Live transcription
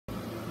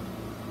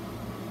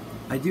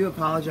I do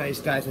apologize,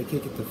 guys. I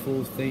can't get the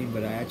full thing,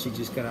 but I actually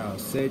just got out of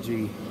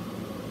surgery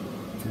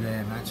today.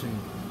 I'm actually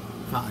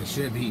probably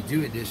shouldn't be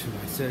doing this for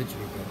my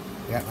surgery, but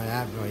I got my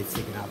adenoids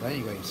taken out. But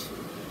anyways,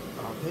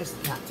 here's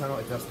the cat tunnel.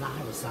 It does not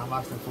have a sound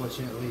box,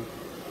 unfortunately.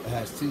 It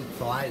has 2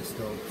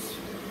 kaleidoscopes.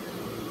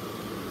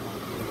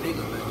 The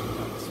bigger ones,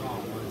 not the small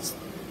ones.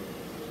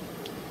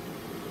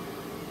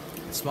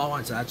 The small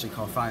ones are actually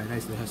called Fire and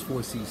Ice. It has 4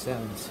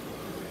 C7s.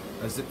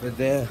 A zipper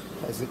there,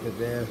 a zipper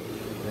there,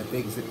 and a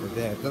big zipper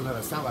there. It doesn't have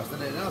a sound box.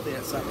 Then another thing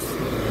that sucks.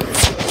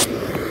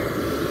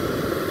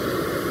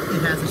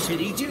 It has a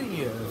shitty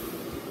Junior.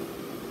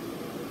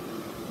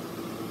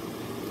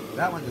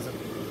 That one doesn't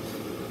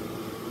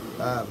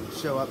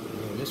show up. I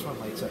mean, this one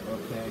lights up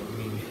okay. I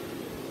mean,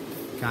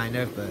 kind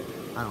of, but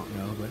I don't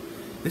know. But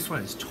this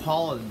one is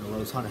taller than the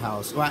Lowe's Haunted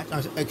House. Well,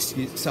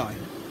 sorry.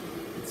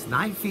 It's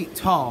 9 feet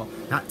tall,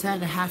 not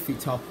 10.5 feet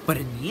tall, but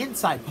in the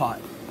inside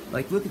part,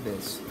 like, look at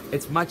this.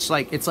 It's much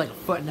like, it's like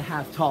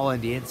 1.5 feet tall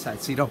on the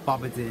inside, so you don't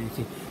bump into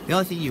anything. The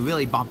only thing you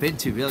really bump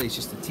into, really, is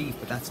just the teeth,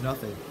 but that's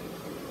nothing.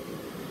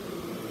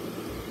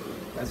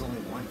 There's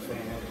only one fan.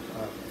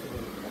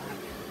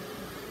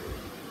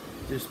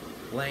 Just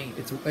laying.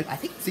 I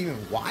think it's even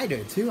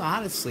wider too.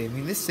 Honestly, I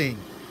mean, this thing.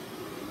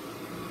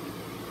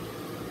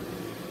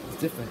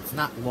 It's different. It's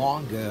not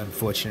longer,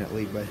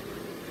 unfortunately, but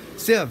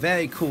still a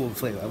very cool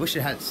flavor. I wish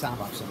it had a sound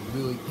box. I'm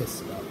really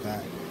pissed about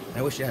that.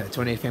 I wish it had a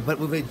tornado fan, but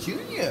with a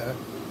Junior,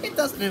 it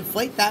doesn't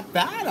inflate that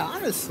bad,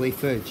 honestly,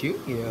 for a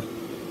Junior.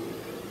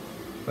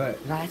 But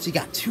I actually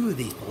got 2 of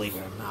these, believe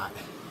it or not.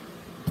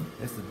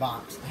 There's the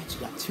box. I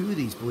actually got 2 of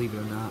these, believe it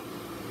or not.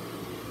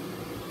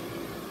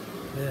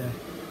 Yeah.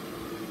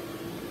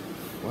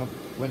 Well,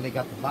 when they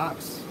got the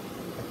box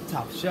at the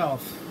top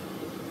shelf,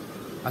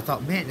 I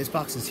thought, man, this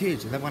box is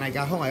huge. And then when I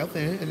got home, I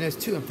opened it, and there's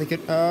 2. I'm thinking,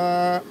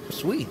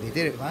 sweet. They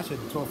did it last year,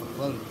 the 12 for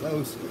floating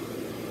dose.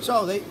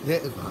 So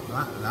it's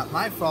not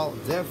my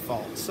fault, their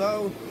fault.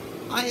 So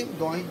I am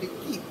going to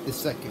keep the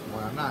second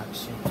one. I'm not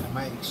exchanging. I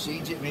might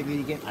exchange it maybe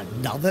to get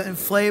another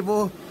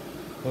inflatable.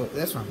 Well,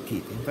 that's what I'm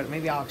keeping. But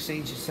maybe I'll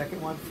exchange the second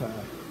one for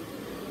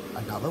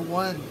another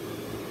one.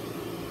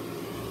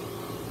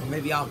 And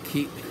maybe I'll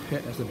keep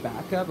it as a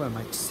backup. I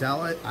might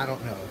sell it. I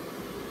don't know.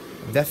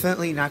 I'm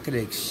definitely not going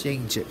to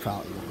exchange it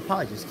probably. I'll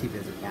probably just keep it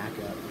as a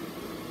backup.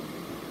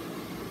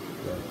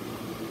 But